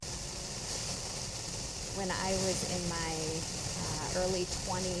when I was in my early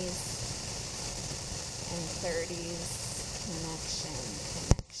 20s and 30s. Connection.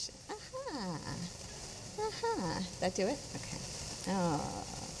 That do it? Okay. Oh.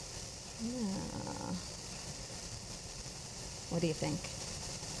 Yeah. What do you think?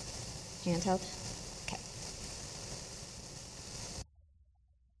 Handheld? Okay.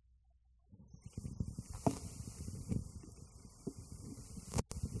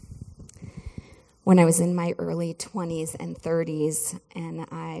 When I was in my early 20s and 30s, and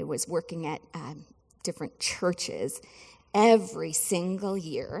I was working at different churches, every single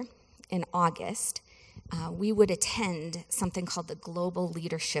year in August, we would attend something called the Global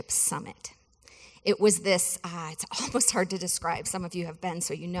Leadership Summit. It was this, it's almost hard to describe. Some of you have been,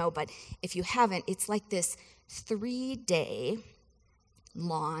 so you know, but if you haven't, it's like this 3-day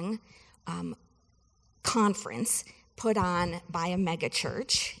long conference put on by a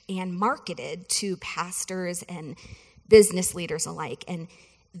megachurch and marketed to pastors and business leaders alike. And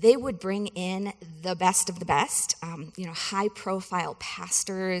they would bring in the best of the best, high-profile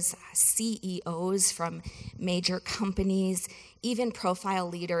pastors, CEOs from major companies, even profile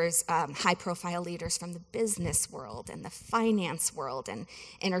leaders, high-profile leaders from the business world and the finance world and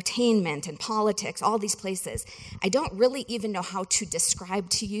entertainment and politics, all these places. I don't really even know how to describe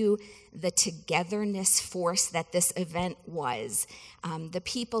to you the togetherness force that this event was. The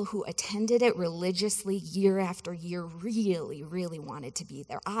people who attended it religiously year after year really, really wanted to be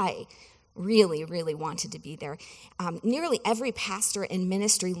there. I really, really wanted to be there. Nearly every pastor and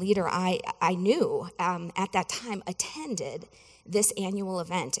ministry leader I knew at that time attended this annual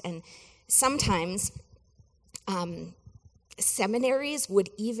event. And sometimes seminaries would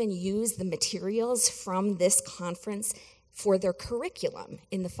even use the materials from this conference for their curriculum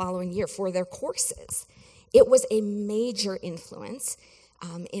in the following year, for their courses. It was a major influence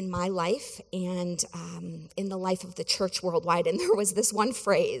in my life and in the life of the church worldwide. And there was this one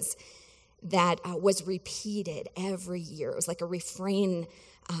phrase that was repeated every year. It was like a refrain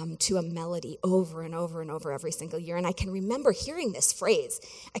to a melody over and over and over every single year. And I can remember hearing this phrase.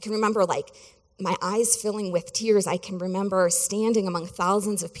 I can remember like my eyes filling with tears. I can remember standing among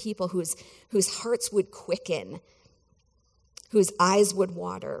thousands of people whose hearts would quicken, whose eyes would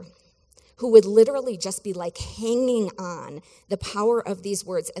water, who would literally just be like hanging on the power of these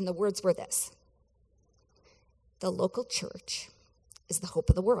words. And the words were this: the local church is the hope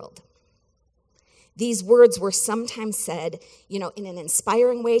of the world. These words were sometimes said, in an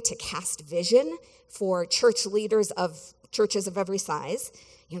inspiring way to cast vision for church leaders of churches of every size.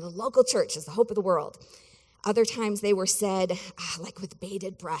 The local church is the hope of the world. Other times they were said like with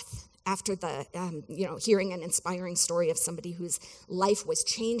bated breath after the, hearing an inspiring story of somebody whose life was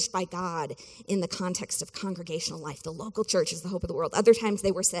changed by God in the context of congregational life. The local church is the hope of the world. Other times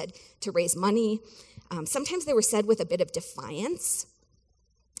they were said to raise money. Sometimes they were said with a bit of defiance,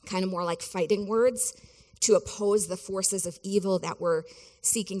 kind of more like fighting words, to oppose the forces of evil that were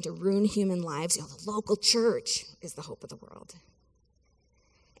seeking to ruin human lives. The local church is the hope of the world.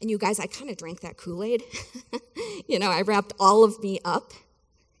 And you guys, I kind of drank that Kool-Aid. I wrapped all of me up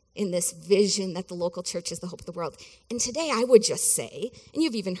in this vision that the local church is the hope of the world. And today I would just say, and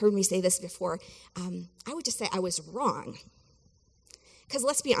you've even heard me say this before, I would just say I was wrong. Because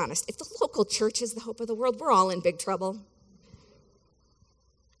let's be honest, if the local church is the hope of the world, we're all in big trouble.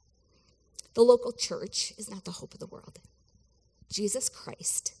 The local church is not the hope of the world. Jesus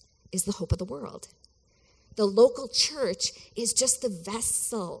Christ is the hope of the world. The local church is just the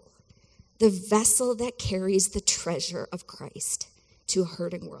vessel that carries the treasure of Christ to a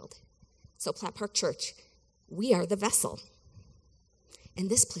hurting world. So Platt Park Church, we are the vessel. And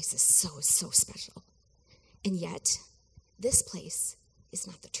this place is so, so special. And yet, this place is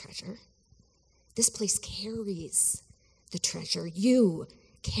not the treasure. This place carries the treasure. You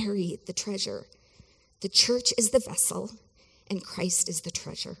carry the treasure. The church is the vessel, and Christ is the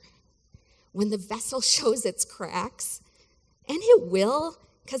treasure. When the vessel shows its cracks, and it will,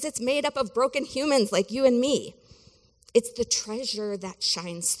 because it's made up of broken humans like you and me, it's the treasure that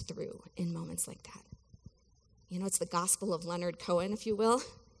shines through in moments like that. It's the gospel of Leonard Cohen, if you will.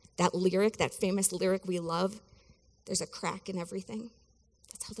 That lyric, that famous lyric we love, there's a crack in everything.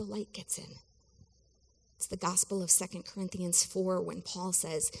 That's how the light gets in. It's the gospel of 2 Corinthians 4 when Paul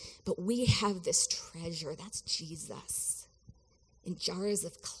says, but we have this treasure, that's Jesus, in jars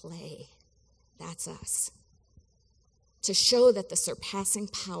of clay. That's us. To show that the surpassing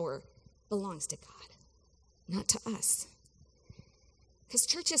power belongs to God, not to us. Because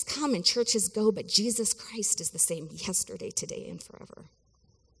churches come and churches go, but Jesus Christ is the same yesterday, today, and forever.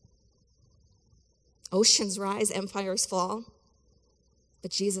 Oceans rise, empires fall, but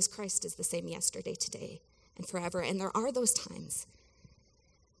Jesus Christ is the same yesterday, today, and forever. And there are those times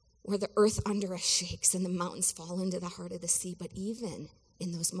where the earth under us shakes and the mountains fall into the heart of the sea. But even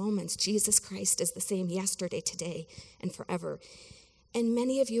in those moments, Jesus Christ is the same yesterday, today, and forever. And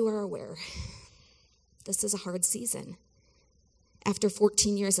many of you are aware this is a hard season. After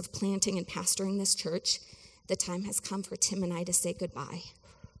 14 years of planting and pastoring this church, the time has come for Tim and I to say goodbye.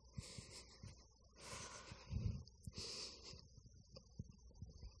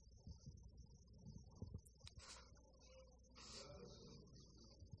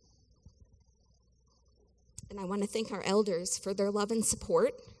 And I want to thank our elders for their love and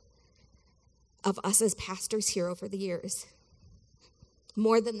support of us as pastors here over the years.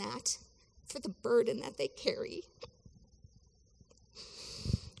 More than that, for the burden that they carry.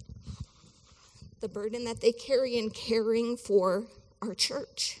 The burden that they carry in caring for our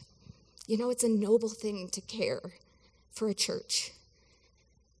church. You know, it's a noble thing to care for a church.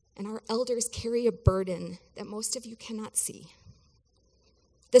 And our elders carry a burden that most of you cannot see.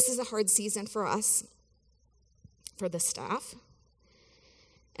 This is a hard season for us, for the staff,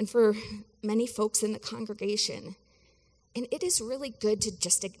 and for many folks in the congregation. And it is really good to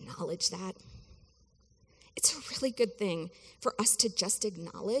just acknowledge that. It's a really good thing for us to just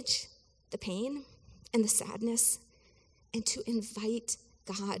acknowledge the pain and the sadness and to invite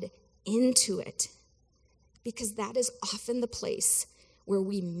God into it, because that is often the place where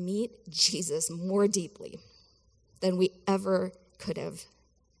we meet Jesus more deeply than we ever could have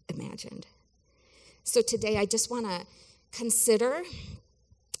imagined. So today I just want to consider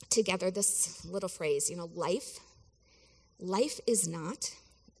together this little phrase, life is not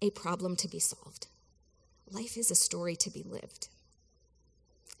a problem to be solved. Life is a story to be lived.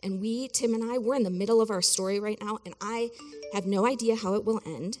 And Tim and I, we're in the middle of our story right now, and I have no idea how it will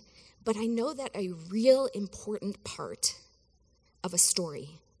end, but I know that a real important part of a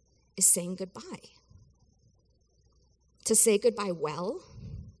story is saying goodbye. To say goodbye well,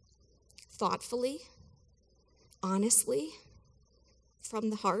 thoughtfully, honestly, from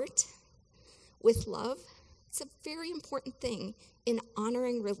the heart, with love. It's a very important thing in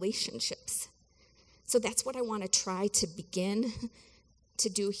honoring relationships. So that's what I want to try to begin to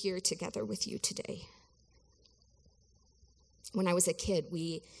do here together with you today. When I was a kid,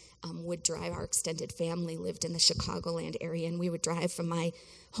 we would drive, our extended family lived in the Chicagoland area, and we would drive from my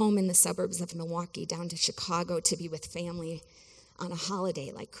home in the suburbs of Milwaukee down to Chicago to be with family on a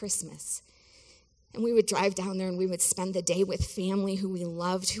holiday like Christmas. And we would drive down there and we would spend the day with family who we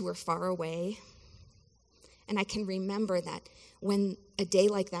loved, who were far away. And I can remember that when a day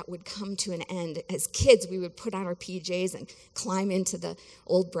like that would come to an end, as kids, we would put on our PJs and climb into the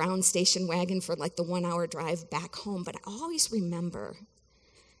old brown station wagon for like the 1 hour drive back home. But I always remember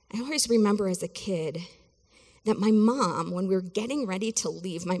as a kid that my mom, when we were getting ready to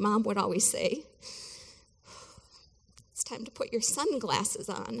leave, my mom would always say, "It's time to put your sunglasses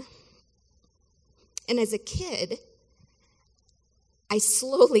on." And as a kid, I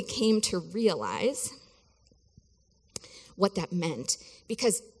slowly came to realize what that meant,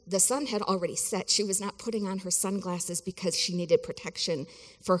 because the sun had already set. She was not putting on her sunglasses because she needed protection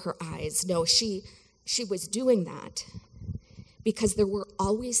for her eyes. No, she was doing that because there were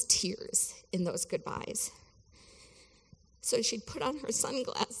always tears in those goodbyes. So she'd put on her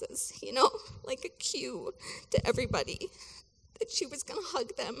sunglasses, like a cue to everybody that she was going to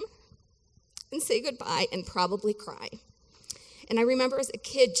hug them and say goodbye and probably cry. And I remember as a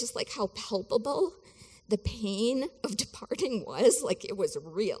kid just like how palpable the pain of departing was, like it was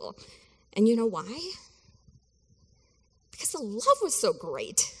real. And you know why? Because the love was so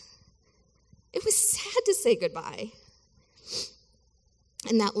great. It was sad to say goodbye.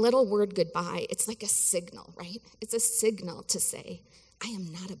 And that little word goodbye, it's like a signal, right? It's a signal to say, I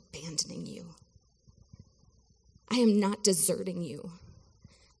am not abandoning you. I am not deserting you.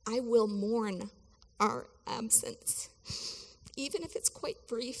 I will mourn our absence, even if it's quite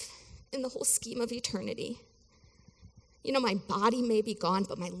brief in the whole scheme of eternity. My body may be gone,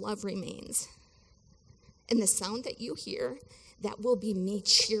 but my love remains. And the sound that you hear, that will be me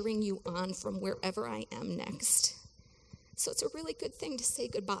cheering you on from wherever I am next. So it's a really good thing to say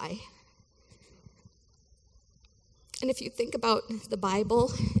goodbye. And if you think about the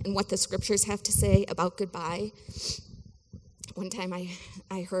Bible and what the scriptures have to say about goodbye, one time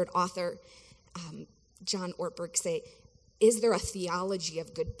I heard author John Ortberg say, is there a theology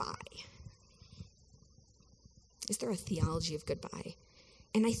of goodbye? Is there a theology of goodbye?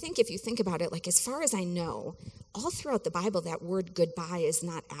 And I think if you think about it, like as far as I know, all throughout the Bible, that word goodbye is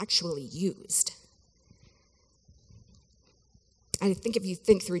not actually used. I think if you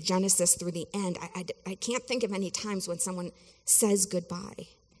think through Genesis through the end, I can't think of any times when someone says goodbye.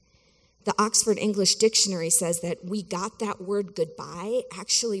 The Oxford English Dictionary says that we got that word goodbye.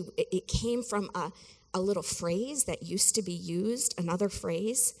 Actually, it came from a little phrase that used to be used, another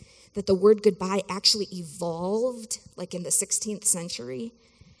phrase, that the word goodbye actually evolved, like in the 16th century,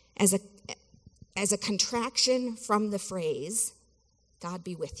 as a contraction from the phrase, God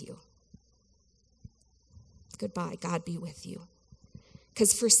be with you. Goodbye, God be with you.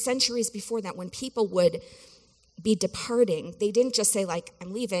 Because for centuries before that, when people would be departing, they didn't just say, like,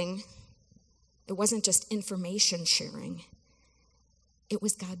 I'm leaving. It wasn't just information sharing. It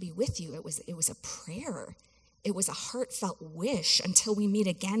was God be with you. It was a prayer. It was a heartfelt wish. Until we meet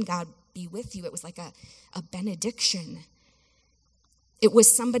again, God be with you. It was like a benediction. It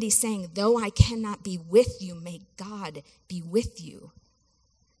was somebody saying, though I cannot be with you, may God be with you.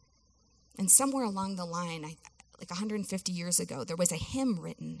 And somewhere along the line, like 150 years ago, there was a hymn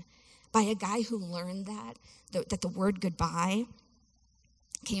written by a guy who learned that the word goodbye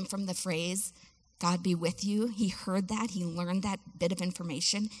came from the phrase, God be with you. He heard that. He learned that bit of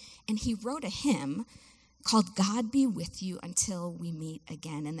information. And he wrote a hymn called God Be With You Until We Meet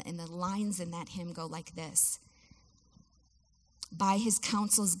Again. And the lines in that hymn go like this. By his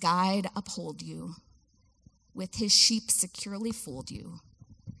counsel's guide uphold you. With his sheep securely fold you.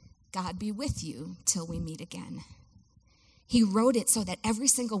 God be with you till we meet again. He wrote it so that every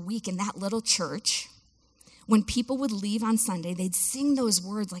single week in that little church, when people would leave on Sunday, they'd sing those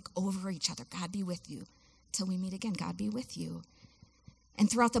words like over each other. God be with you till we meet again. God be with you. And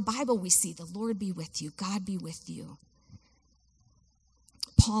throughout the Bible, we see the Lord be with you. God be with you.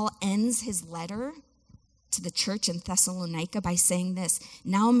 Paul ends his letter to the church in Thessalonica by saying this,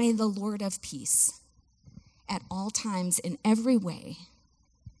 now may the Lord of peace at all times in every way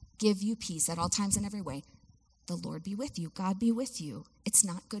give you peace at all times in every way. The Lord be with you. God be with you. It's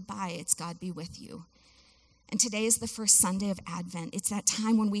not goodbye. It's God be with you. And today is the first Sunday of Advent. It's that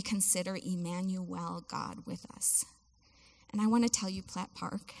time when we consider Emmanuel, God with us. And I want to tell you, Platt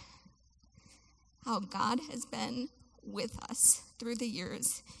Park, how God has been with us through the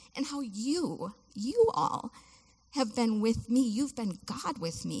years and how you all have been with me. You've been God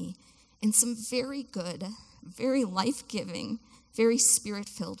with me in some very good, very life-giving, very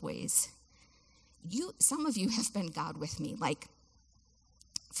spirit-filled ways. Some of you have been God with me, like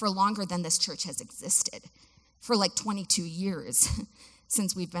for longer than this church has existed, for like 22 years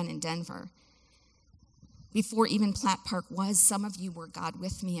since we've been in Denver. Before even Platt Park was, some of you were God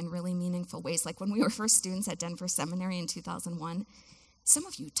with me in really meaningful ways. Like when we were first students at Denver Seminary in 2001, some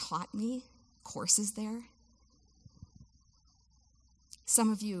of you taught me courses there. Some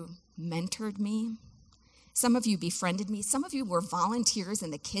of you mentored me. Some of you befriended me. Some of you were volunteers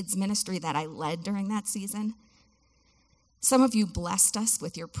in the kids ministry that I led during that season. Some of you blessed us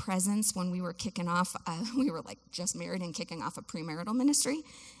with your presence when we were kicking off, we were like just married and kicking off a premarital ministry.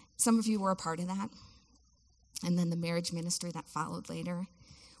 Some of you were a part of that. And then the marriage ministry that followed later.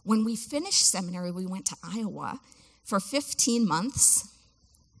 When we finished seminary, we went to Iowa for 15 months,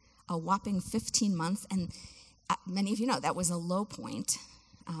 a whopping 15 months. And many of you know that was a low point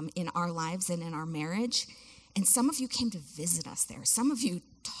in our lives and in our marriage. And some of you came to visit us there. Some of you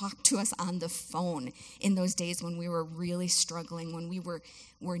talked to us on the phone in those days when we were really struggling, when we were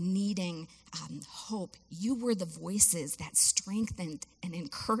needing hope. You were the voices that strengthened and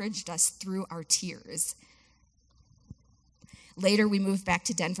encouraged us through our tears. Later, we moved back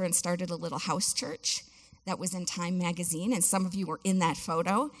to Denver and started a little house church that was in Time magazine, and some of you were in that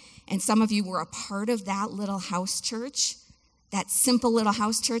photo, and some of you were a part of that little house church, that simple little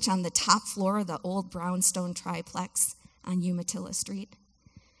house church on the top floor of the old brownstone triplex on Umatilla Street.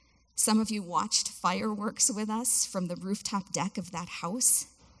 Some of you watched fireworks with us from the rooftop deck of that house.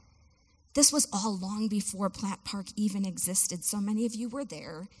 This was all long before Platt Park even existed. So many of you were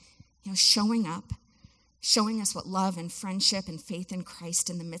there, showing up, showing us what love and friendship and faith in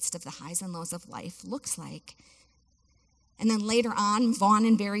Christ in the midst of the highs and lows of life looks like. And then later on, Vaughn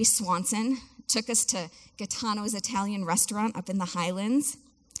and Barry Swanson took us to Gaetano's Italian restaurant up in the Highlands,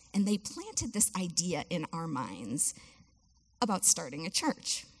 and they planted this idea in our minds about starting a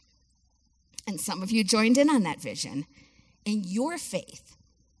church. And some of you joined in on that vision, and your faith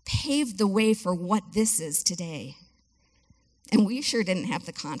paved the way for what this is today. And we sure didn't have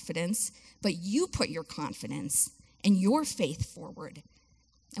the confidence, but you put your confidence and your faith forward,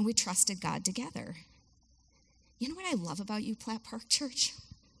 and we trusted God together. You know what I love about you, Platt Park Church?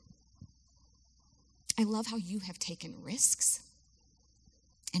 I love how you have taken risks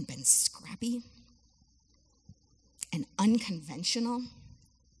and been scrappy and unconventional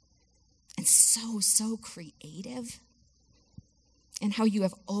and so creative, and how you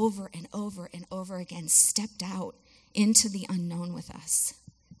have over and over and over again stepped out into the unknown with us.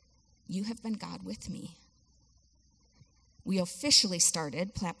 You have been God with me. We officially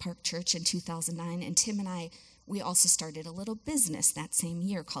started Platt Park Church in 2009, and Tim and I, we also started a little business that same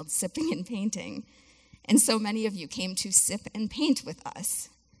year called Sipping and Painting. And so many of you came to sip and paint with us.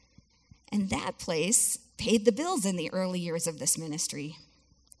 And that place paid the bills in the early years of this ministry.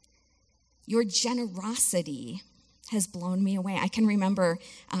 Your generosity has blown me away. I can remember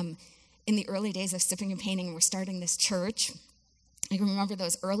in the early days of Sipping and Painting, we're starting this church. I can remember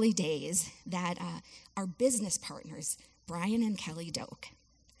those early days that our business partners, Brian and Kelly Doak,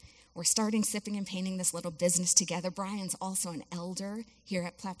 were starting Sipping and Painting, this little business together. Brian's also an elder here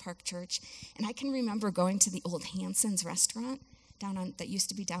at Platt Park Church. And I can remember going to the old Hanson's restaurant that used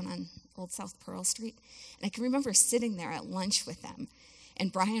to be down on Old South Pearl Street. And I can remember sitting there at lunch with them.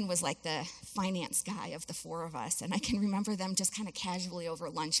 And Brian was like the finance guy of the four of us. And I can remember them just kind of casually over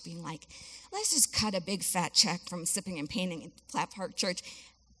lunch being like, let's just cut a big fat check from Sipping and Painting at Platt Park Church.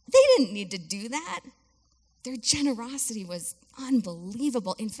 They didn't need to do that. Their generosity was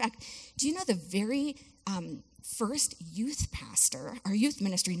unbelievable. In fact, do you know the very first youth pastor, our youth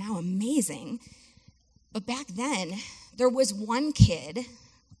ministry now amazing, but back then there was one kid,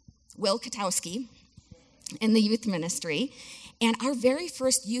 Will Katowski, in the youth ministry, and our very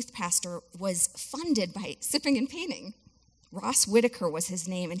first youth pastor was funded by Sipping and Painting. Ross Whitaker was his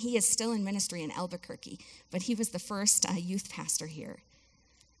name, and he is still in ministry in Albuquerque, but he was the first youth pastor here.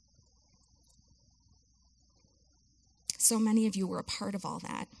 So many of you were a part of all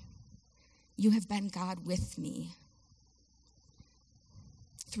that. You have been God with me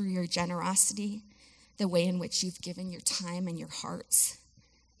through your generosity, the way in which you've given your time and your hearts,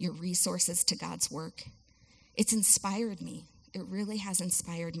 your resources to God's work. It's inspired me. It really has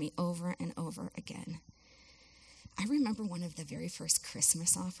inspired me over and over again. I remember one of the very first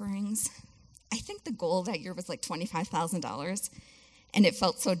Christmas offerings. I think the goal that year was like $25,000, and it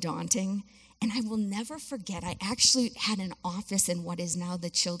felt so daunting. And I will never forget, I actually had an office in what is now the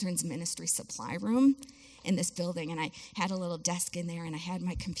Children's Ministry Supply Room in this building, and I had a little desk in there, and I had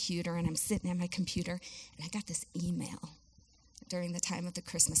my computer, and I'm sitting at my computer, and I got this email during the time of the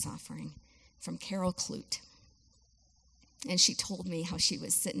Christmas offering from Carol Clute. And she told me how she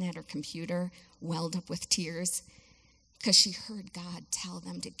was sitting at her computer, welled up with tears, because she heard God tell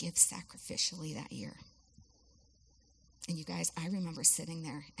them to give sacrificially that year. And you guys, I remember sitting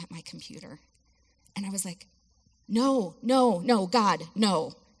there at my computer, and I was like, no, God,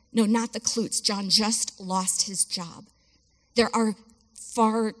 no, not the Clutes. John just lost his job. There are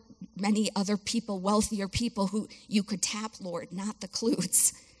far many other people, wealthier people who you could tap, Lord, not the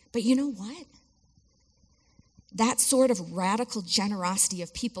Clutes. But you know what? That sort of radical generosity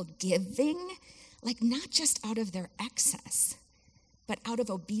of people giving, like not just out of their excess, but out of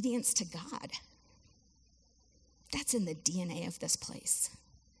obedience to God. That's in the DNA of this place.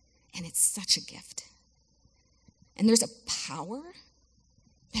 And it's such a gift. And there's a power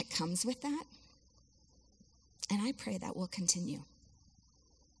that comes with that. And I pray that will continue.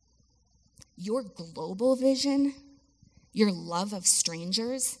 Your global vision, your love of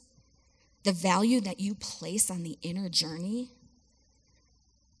strangers, the value that you place on the inner journey,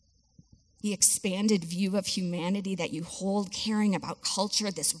 the expanded view of humanity that you hold, caring about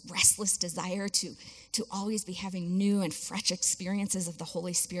culture, this restless desire to always be having new and fresh experiences of the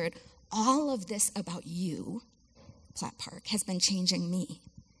Holy Spirit, all of this about you, Platt Park, has been changing me.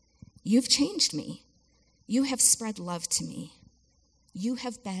 You've changed me. You have spread love to me. You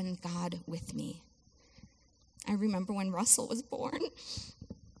have been God with me. I remember when Russell was born.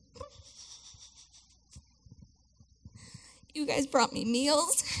 You guys brought me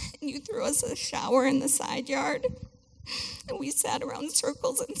meals, and you threw us a shower in the side yard, and we sat around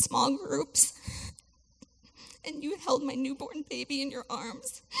circles in small groups, and you held my newborn baby in your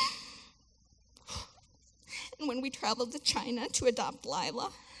arms. And when we traveled to China to adopt Lila,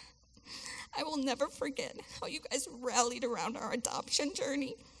 I will never forget how you guys rallied around our adoption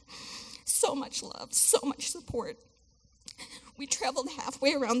journey. So much love, so much support. We traveled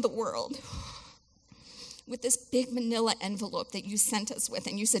halfway around the world with this big manila envelope that you sent us with,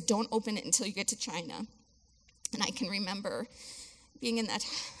 and you said, don't open it until you get to China. And I can remember being in that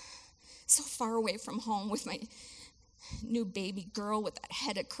so far away from home with my new baby girl with that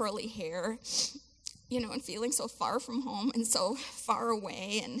head of curly hair, and feeling so far from home and so far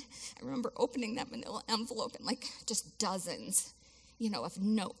away. And I remember opening that manila envelope and just dozens, of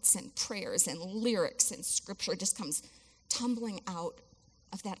notes and prayers and lyrics and scripture just comes tumbling out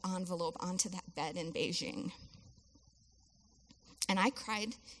of that envelope onto that bed in Beijing. And I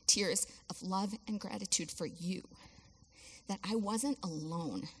cried tears of love and gratitude for you, that I wasn't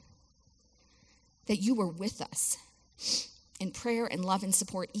alone, that you were with us, in prayer and love and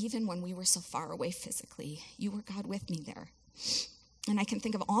support, even when we were so far away physically. You were, God, with me there. And I can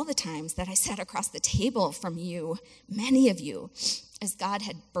think of all the times that I sat across the table from you, many of you, as God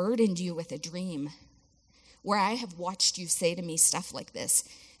had burdened you with a dream, where I have watched you say to me stuff like this: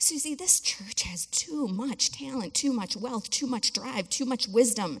 Susie, this church has too much talent, too much wealth, too much drive, too much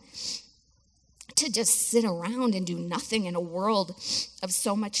wisdom to just sit around and do nothing in a world of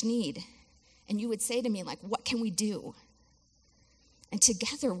so much need. And you would say to me, like, what can we do? And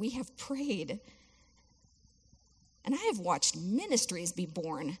together we have prayed. And I have watched ministries be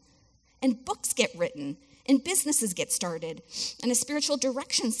born, and books get written, and businesses get started, and a spiritual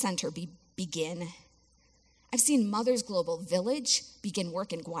direction center begin. I've seen Mothers Global Village begin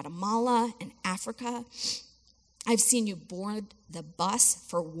work in Guatemala and Africa. I've seen you board the bus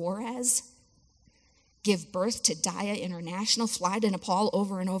for Juarez, give birth to Daya International, fly to Nepal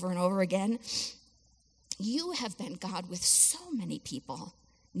over and over and over again. You have been God with so many people,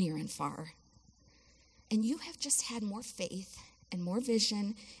 near and far. And you have just had more faith and more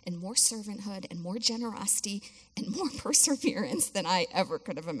vision and more servanthood and more generosity and more perseverance than I ever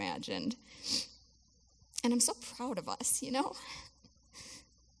could have imagined. And I'm so proud of us, you know?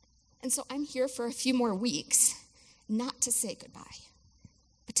 And so I'm here for a few more weeks, not to say goodbye,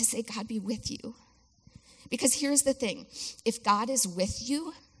 but to say, God be with you. Because here's the thing: if God is with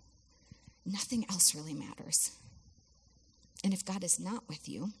you, nothing else really matters. And if God is not with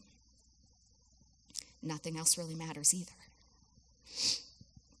you, nothing else really matters either.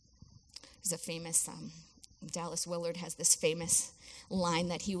 There's a famous, Dallas Willard has this famous line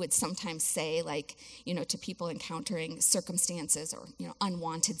that he would sometimes say, like, you know, to people encountering circumstances or, you know,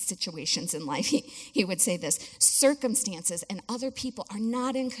 unwanted situations in life. He would say this: circumstances and other people are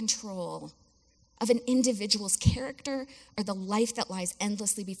not in control of an individual's character or the life that lies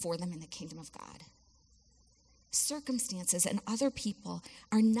endlessly before them in the kingdom of God. Circumstances and other people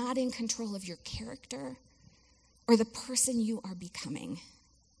are not in control of your character or the person you are becoming.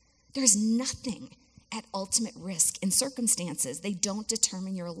 There's nothing at ultimate risk in circumstances. They don't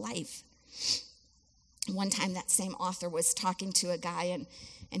determine your life. One time that same author was talking to a guy,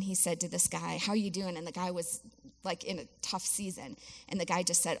 and he said to this guy, "How are you doing?" And the guy was like in a tough season. And the guy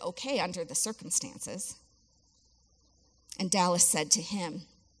just said, "Okay, under the circumstances." And Dallas said to him,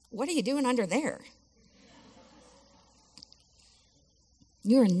 "What are you doing under there?"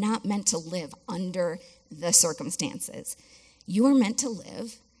 You are not meant to live under the circumstances. You are meant to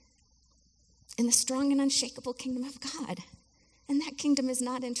live in the strong and unshakable kingdom of God. And that kingdom is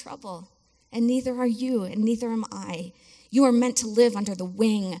not in trouble. And neither are you, and neither am I. You are meant to live under the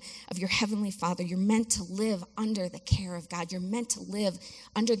wing of your heavenly Father. You're meant to live under the care of God. You're meant to live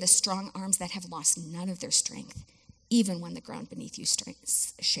under the strong arms that have lost none of their strength, even when the ground beneath you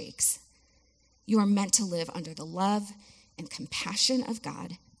shakes. You are meant to live under the love and compassion of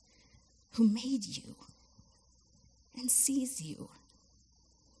God, who made you and sees you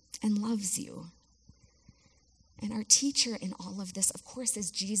and loves you. And our teacher in all of this, of course, is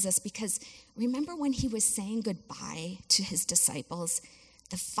Jesus, because remember when he was saying goodbye to his disciples,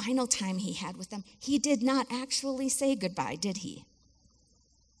 the final time he had with them, he did not actually say goodbye, did he?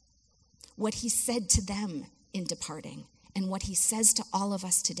 What he said to them in departing, and what he says to all of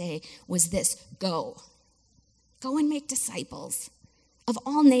us today, was this: go. Go and make disciples of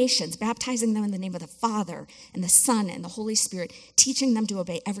all nations, baptizing them in the name of the Father and the Son and the Holy Spirit, teaching them to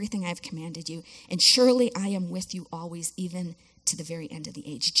obey everything I have commanded you. And surely I am with you always, even to the very end of the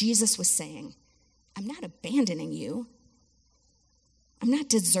age. Jesus was saying, I'm not abandoning you. I'm not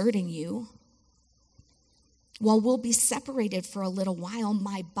deserting you. While we'll be separated for a little while,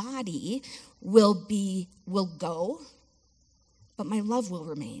 my body will go, but my love will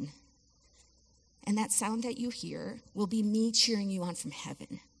remain. And that sound that you hear will be me cheering you on from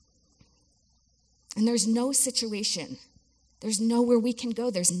heaven. And there's no situation, there's nowhere we can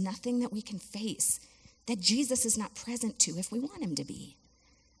go, there's nothing that we can face that Jesus is not present to if we want him to be.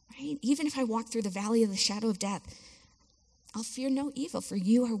 Right? Even if I walk through the valley of the shadow of death, I'll fear no evil, for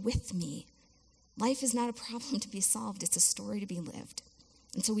you are with me. Life is not a problem to be solved, it's a story to be lived.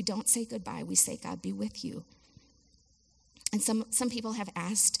 And so we don't say goodbye, we say, God be with you. And some people have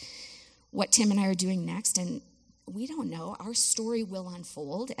asked what Tim and I are doing next, and we don't know. Our story will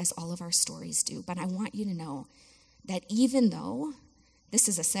unfold, as all of our stories do, but I want you to know that even though this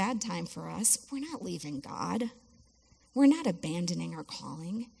is a sad time for us, we're not leaving God. We're not abandoning our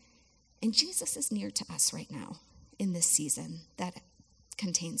calling, and Jesus is near to us right now in this season that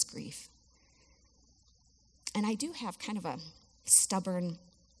contains grief. And I do have kind of a stubborn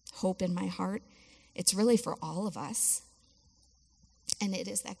hope in my heart. It's really for all of us. And it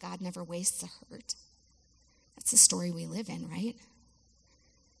is that God never wastes a hurt. That's the story we live in, right?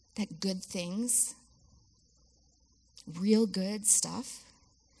 That good things, real good stuff,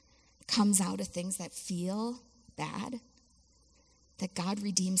 comes out of things that feel bad, that God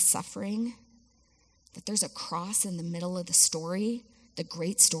redeems suffering, that there's a cross in the middle of the story, the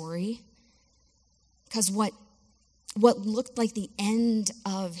great story. Because what looked like the end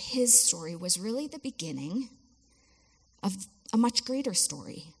of his story was really the beginning of a much greater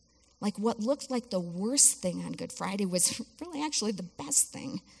story. Like what looked like the worst thing on Good Friday was really actually the best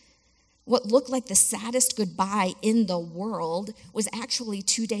thing. What looked like the saddest goodbye in the world was actually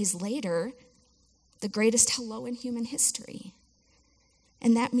 2 days later the greatest hello in human history.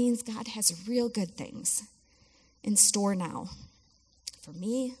 And that means God has real good things in store now for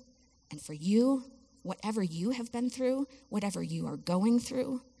me and for you, whatever you have been through, whatever you are going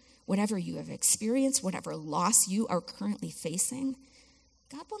through, whatever you have experienced, whatever loss you are currently facing.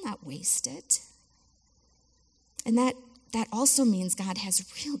 God will not waste it. And that also means God has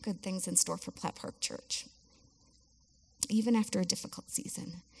real good things in store for Platt Park Church, even after a difficult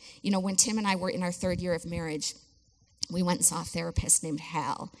season. You know, when Tim and I were in our 3rd year of marriage, we went and saw a therapist named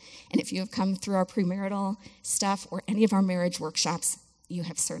Hal. And if you have come through our premarital stuff or any of our marriage workshops, you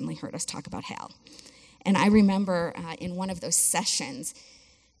have certainly heard us talk about Hal. And I remember in one of those sessions,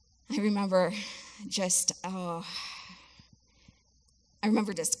 just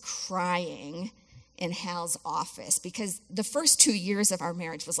crying in Hal's office because the first 2 years of our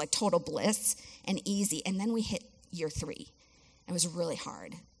marriage was like total bliss and easy. And then we hit year 3. It was really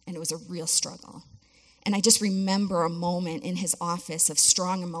hard and it was a real struggle. And I just remember a moment in his office of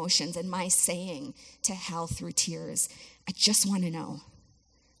strong emotions and my saying to Hal through tears, I just want to know,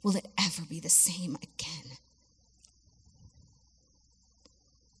 will it ever be the same again?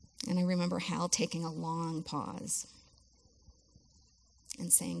 And I remember Hal taking a long pause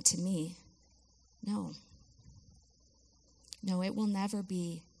and saying to me, no, it will never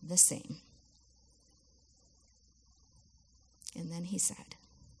be the same. And then he said,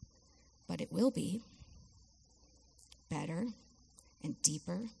 but it will be better and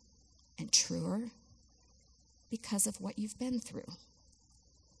deeper and truer because of what you've been through.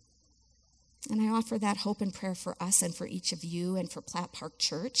 And I offer that hope and prayer for us and for each of you and for Platt Park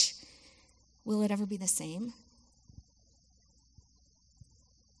Church. Will it ever be the same?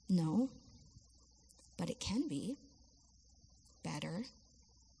 No, but it can be better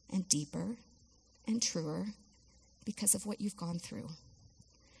and deeper and truer because of what you've gone through.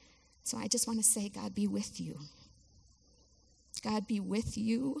 So I just want to say, God be with you. God be with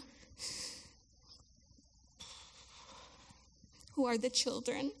you who are the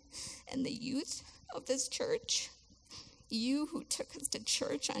children and the youth of this church. You who took us to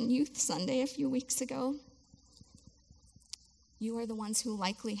church on Youth Sunday a few weeks ago. You are the ones who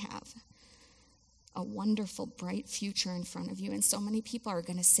likely have a wonderful, bright future in front of you. And so many people are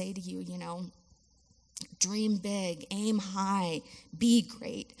going to say to you, dream big, aim high, be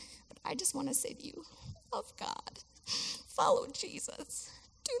great. But I just want to say to you, love God, follow Jesus,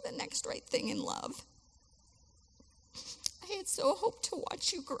 do the next right thing in love. I had so hoped to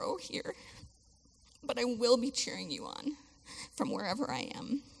watch you grow here, but I will be cheering you on from wherever I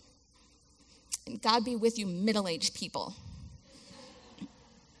am. And God be with you, middle-aged people.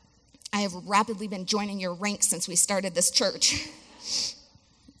 I have rapidly been joining your ranks since we started this church.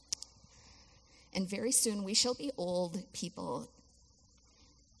 And very soon we shall be old people.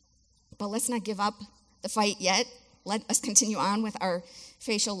 But let's not give up the fight yet. Let us continue on with our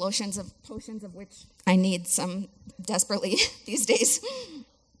facial potions of which I need some desperately these days.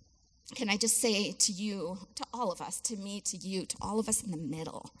 Can I just say to you, to all of us, to me, to you, to all of us in the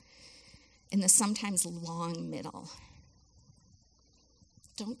middle, in the sometimes long middle,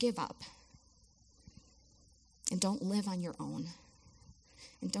 don't give up. And don't live on your own.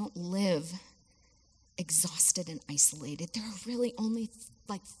 And don't live exhausted and isolated. There are really only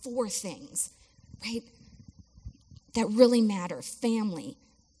like 4 things, right, that really matter. Family,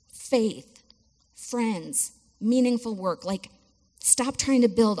 faith, friends, meaningful work. Like, stop trying to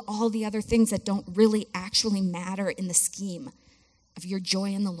build all the other things that don't really actually matter in the scheme of your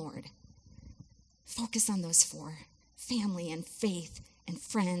joy in the Lord. Focus on those 4: family and faith and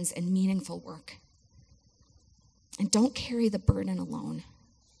friends and meaningful work. And don't carry the burden alone.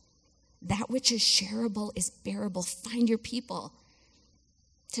 That which is shareable is bearable. Find your people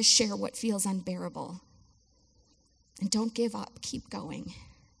to share what feels unbearable. And don't give up. Keep going.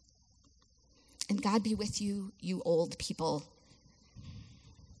 And God be with you, you old people.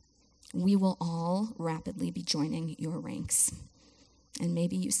 We will all rapidly be joining your ranks. And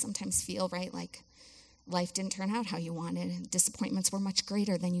maybe you sometimes feel, right, like life didn't turn out how you wanted. Disappointments were much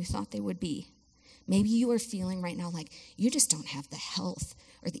greater than you thought they would be. Maybe you are feeling right now like you just don't have the health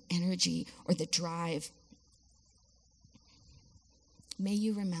or the energy or the drive. May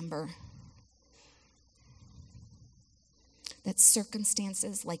you remember that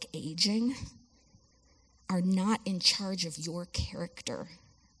circumstances like aging are not in charge of your character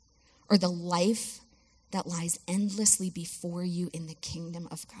or the life that lies endlessly before you in the kingdom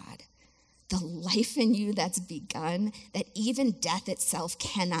of God. The life in you that's begun, that even death itself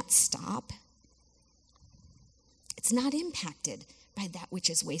cannot stop, it's not impacted by that which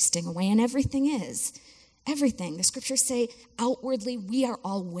is wasting away, and everything is. Everything. The scriptures say outwardly we are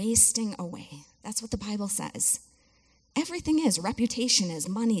all wasting away. That's what the Bible says. Everything is. Reputation is,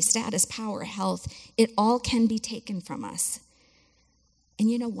 money, status, power, health. It all can be taken from us. And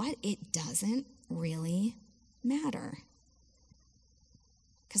you know what? It doesn't really matter.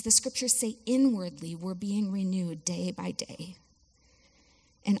 Because the scriptures say inwardly we're being renewed day by day.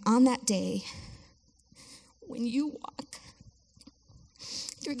 And on that day, when you walk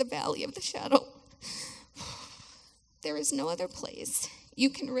through the valley of the shadow, there is no other place you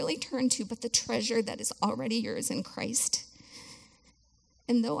can really turn to but the treasure that is already yours in Christ.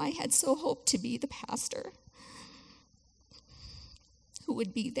 And though I had so hoped to be the pastor who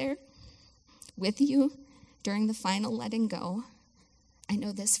would be there with you during the final letting go, I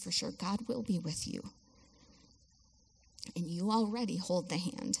know this for sure, God will be with you. And you already hold the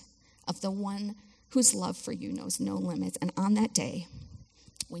hand of the one whose love for you knows no limits. And on that day,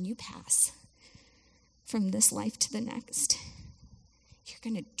 when you pass from this life to the next, you're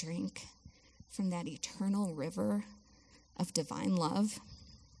going to drink from that eternal river of divine love.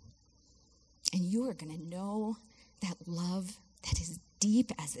 And you are going to know that love that is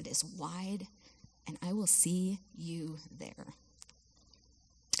deep as it is wide, and I will see you there.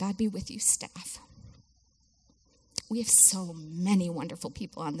 God be with you, staff. We have so many wonderful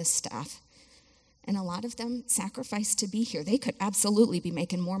people on this staff, and a lot of them sacrificed to be here. They could absolutely be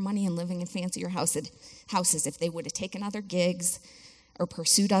making more money and living in fancier houses if they would have taken other gigs or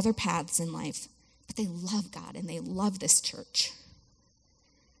pursued other paths in life. But they love God and they love this church.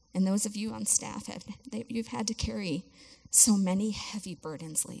 And those of you on staff, you've had to carry so many heavy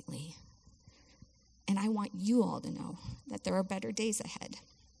burdens lately. And I want you all to know that there are better days ahead.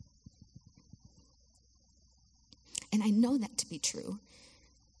 And I know that to be true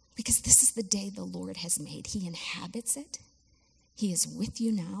because this is the day the Lord has made. He inhabits it. He is with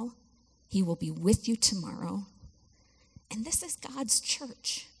you now. He will be with you tomorrow. And this is God's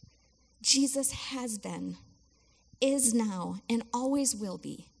church. Jesus has been, is now, and always will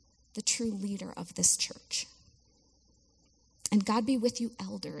be the true leader of this church. And God be with you,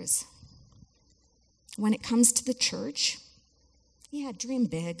 elders. When it comes to the church, yeah, dream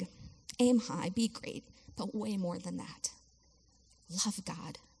big, aim high, be great, but way more than that. Love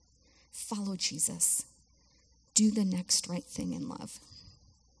God, follow Jesus, do the next right thing in love.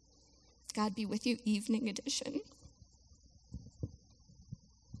 God be with you, evening edition.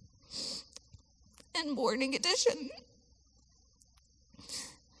 And morning edition.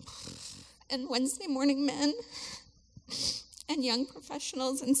 And Wednesday morning men. And young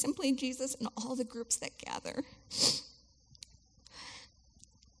professionals and Simply Jesus and all the groups that gather.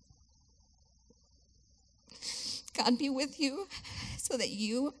 God be with you so that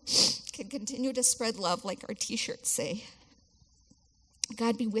you can continue to spread love like our t-shirts say.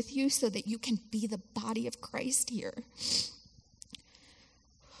 God be with you so that you can be the body of Christ here.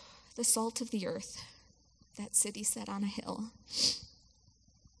 The salt of the earth, that city set on a hill.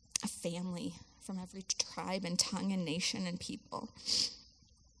 A family from every tribe and tongue and nation and people,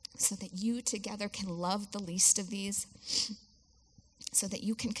 so that you together can love the least of these, so that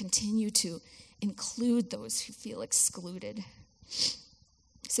you can continue to include those who feel excluded,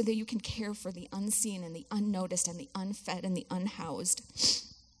 so that you can care for the unseen and the unnoticed and the unfed and the unhoused.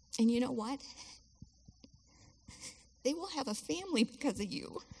 And you know what? They will have a family because of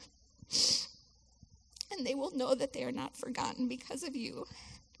you. And they will know that they are not forgotten because of you.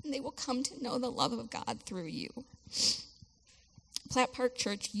 And they will come to know the love of God through you. Platt Park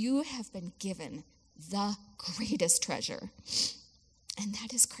Church, you have been given the greatest treasure, and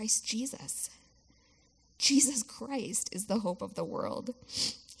that is Christ Jesus. Jesus Christ is the hope of the world.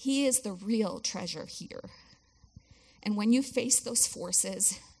 He is the real treasure here. And when you face those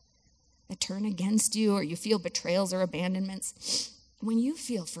forces that turn against you, or you feel betrayals or abandonments, when you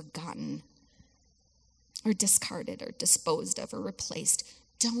feel forgotten or discarded or disposed of or replaced,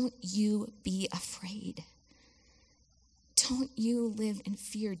 don't you be afraid. Don't you live in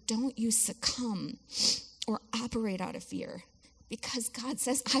fear. Don't you succumb or operate out of fear, because God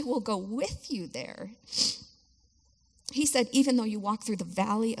says, I will go with you there. He said, even though you walk through the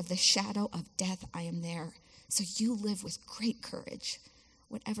valley of the shadow of death, I am there. So you live with great courage,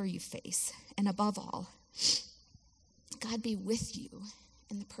 whatever you face. And above all, God be with you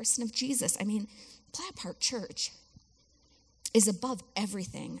in the person of Jesus. I mean, Platt Park Church is above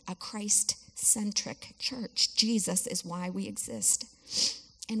everything, a Christ-centric church. Jesus is why we exist.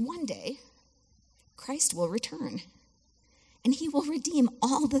 And one day, Christ will return. And he will redeem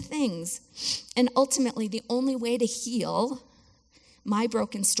all the things. And ultimately, the only way to heal my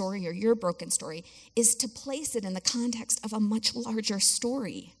broken story or your broken story is to place it in the context of a much larger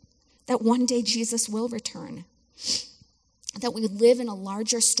story, that one day Jesus will return. That we live in a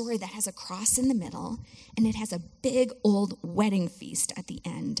larger story that has a cross in the middle, and it has a big old wedding feast at the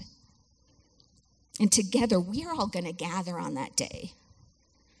end. And together, we are all going to gather on that day.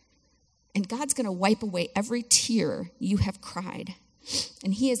 And God's going to wipe away every tear you have cried.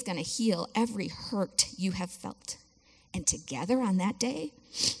 And he is going to heal every hurt you have felt. And together on that day,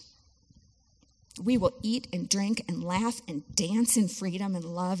 we will eat and drink and laugh and dance in freedom and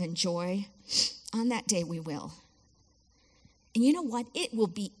love and joy. On that day, we will. And you know what? It will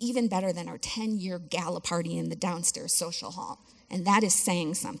be even better than our 10-year gala party in the downstairs social hall. And that is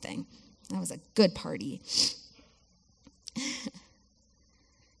saying something. That was a good party.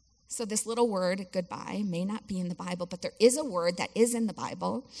 So this little word, goodbye, may not be in the Bible, but there is a word that is in the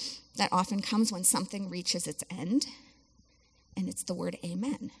Bible that often comes when something reaches its end, and it's the word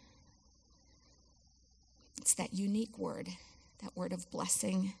amen. It's that unique word, that word of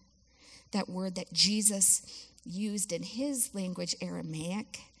blessing, that word that Jesus used in his language,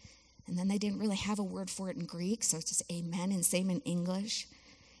 Aramaic, and then they didn't really have a word for it in Greek, so it's just amen, and same in English.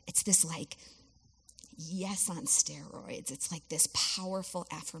 It's this like yes on steroids. It's like this powerful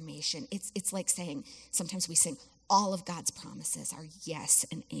affirmation. It's like saying, sometimes we sing, all of God's promises are yes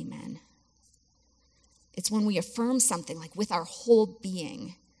and amen. It's when we affirm something like with our whole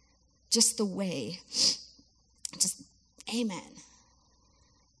being, just the way, just amen.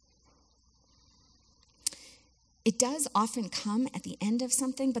 It does often come at the end of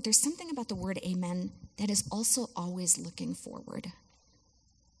something, but there's something about the word amen that is also always looking forward.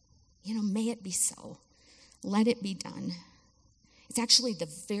 You know, may it be so. Let it be done. It's actually the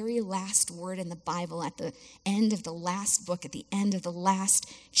very last word in the Bible at the end of the last book, at the end of the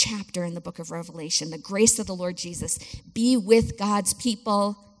last chapter in the book of Revelation. The grace of the Lord Jesus be with God's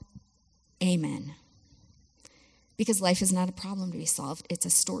people. Amen. Because life is not a problem to be solved. It's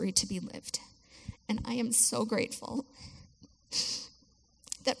a story to be lived. And I am so grateful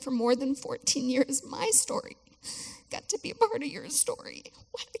that for more than 14 years, my story got to be a part of your story.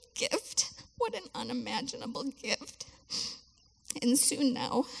 What a gift. What an unimaginable gift. And soon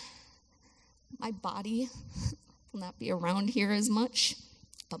now, my body will not be around here as much,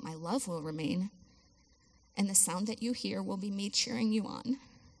 but my love will remain. And the sound that you hear will be me cheering you on.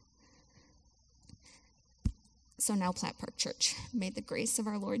 So now, Platt Park Church, may the grace of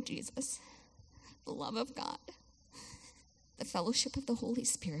our Lord Jesus, the love of God, the fellowship of the Holy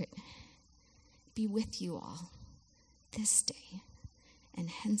Spirit be with you all this day and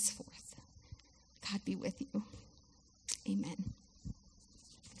henceforth. God be with you. Amen.